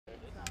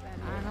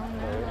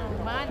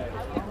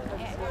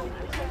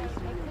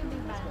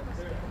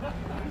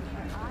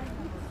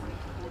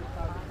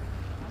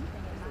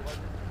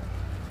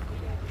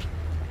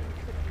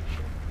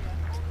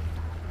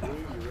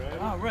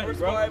ready, First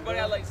bro. of all, everybody,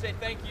 I'd like to say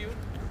thank you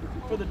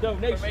For the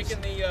donations. for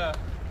making the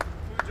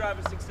food drive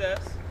a success.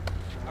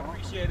 I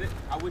appreciate it.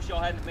 I wish y'all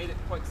hadn't made it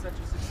quite such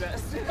a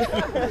success. I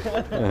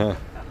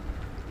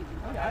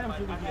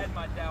had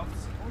my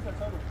doubts. What was that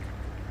total?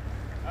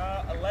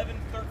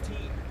 1113.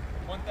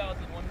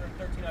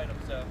 1,113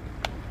 items, so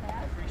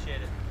I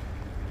appreciate it.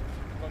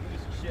 Let me do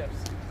some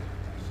shifts.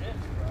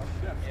 Shifts, bro.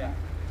 Shifts. Yeah.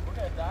 We're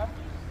gonna dive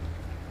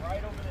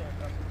right over there,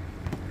 bro.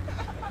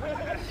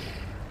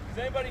 Does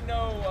anybody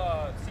know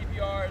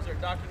CPRs or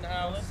doctor in the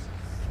house?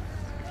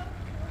 I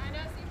know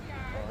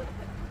CPR,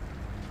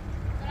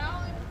 but I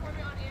only perform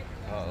it on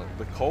Andrew.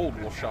 The cold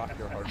will shock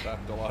your heart back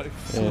to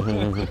life.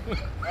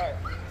 Alright.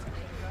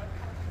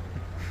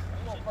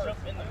 Jump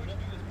in the middle.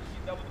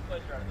 You double the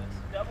pleasure out of this.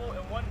 Double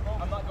and one.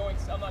 I'm not going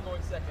second.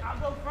 I'll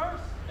go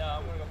first. No,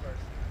 I'm gonna go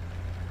first.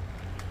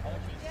 I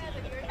want you to see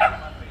the pain on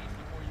my face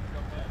before you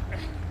jump in.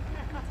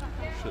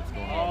 Shit's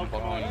going Oh, on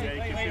come on, behind you.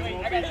 Jake. It Wait.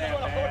 won't I be got that this one to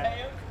hold bad.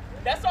 hands.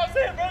 That's what I'm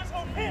saying, bro. Just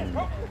hold hands,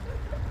 bro. It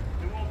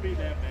won't be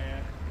that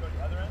bad. Go to the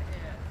other end.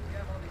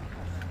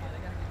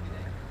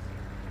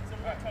 So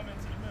we're gonna come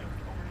into the middle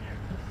over here.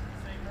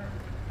 Same room.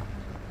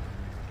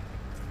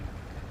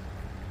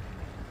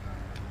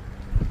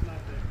 It's not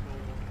that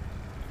cold.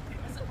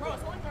 Bro,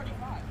 it's only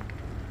 35.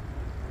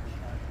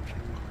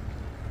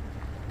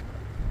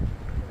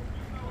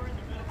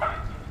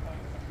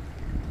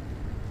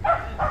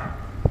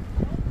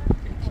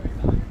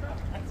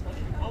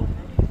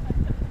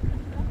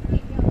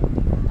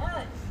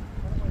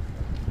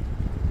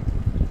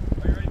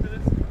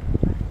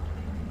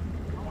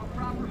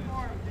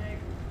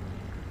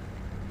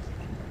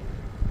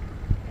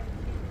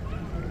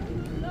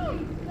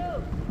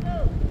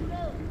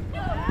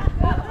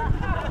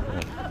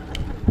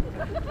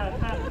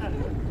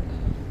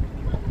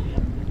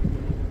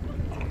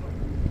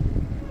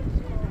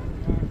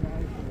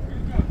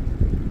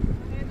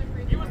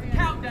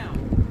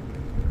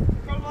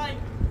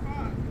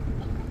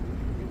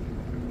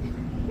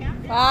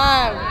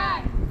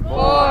 Five,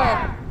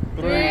 4,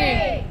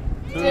 3,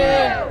 2,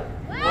 1.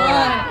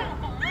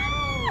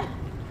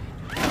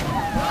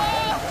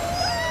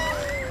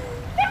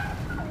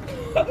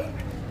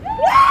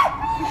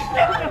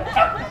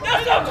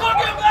 That's what I'm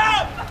talking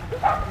about!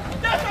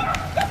 That's what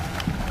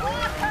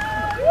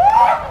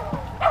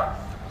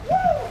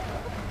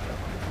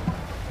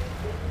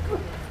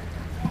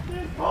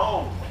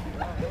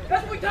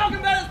That's what we talking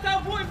about at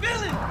Southpoint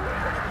Village!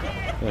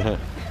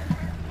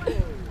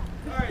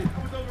 Alright,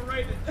 I was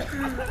overrated.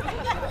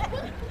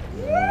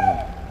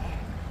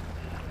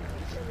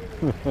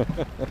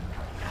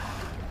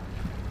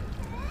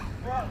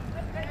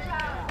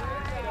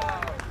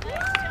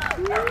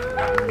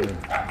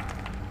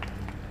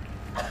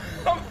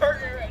 I'm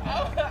hurting right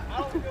now. I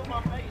don't feel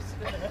my face.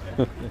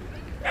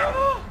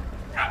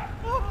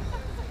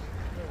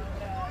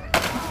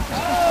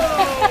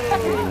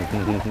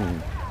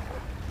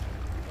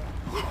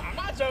 I'm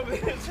not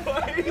jumping this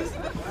twice.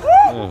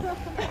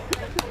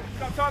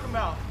 What I'm talking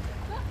about?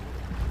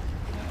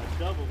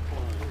 Double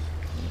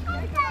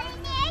plunge.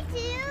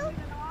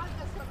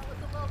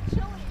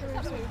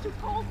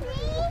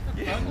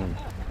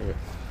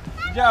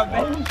 Good job,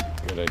 baby.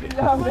 Good idea. Good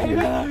job, baby.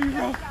 I love you,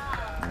 bro.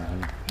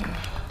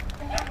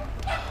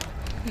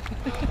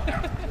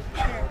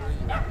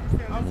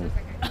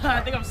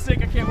 I think I'm sick.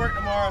 I can't work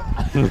tomorrow.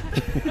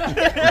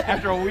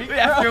 After a week?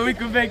 After a week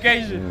of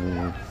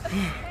vacation.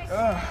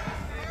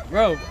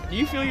 Bro, do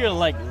you feel your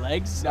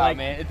legs? Nah,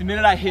 man. At the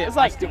minute I hit, It's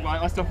like-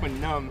 my stuff went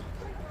numb.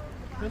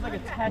 There's like a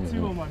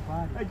tattoo on my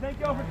body. Hey, thank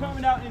y'all for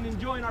coming out and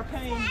enjoying our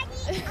pain.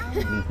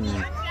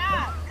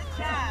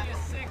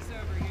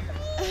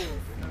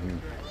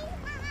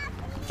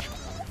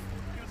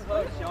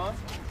 Hello, Sean.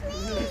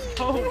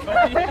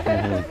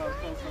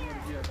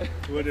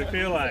 What did it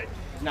feel like?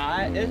 Nah,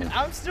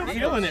 I'm still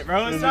feeling it,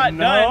 bro. It's Is not it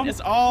done. numb? It's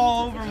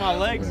all over my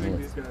legs. It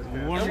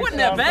wasn't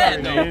that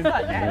bad, though. It's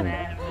not that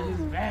bad.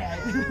 It's bad.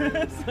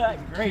 It's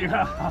not great.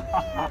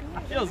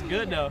 Feels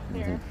good, though.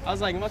 I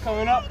was like, am I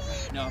coming up?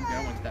 No, I'm good.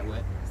 I wasn't that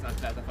wet. It's not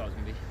as bad as I thought it was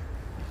going to be.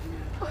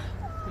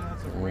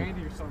 That's a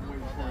Randy or something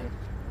waiting for you.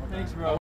 Thanks, bro.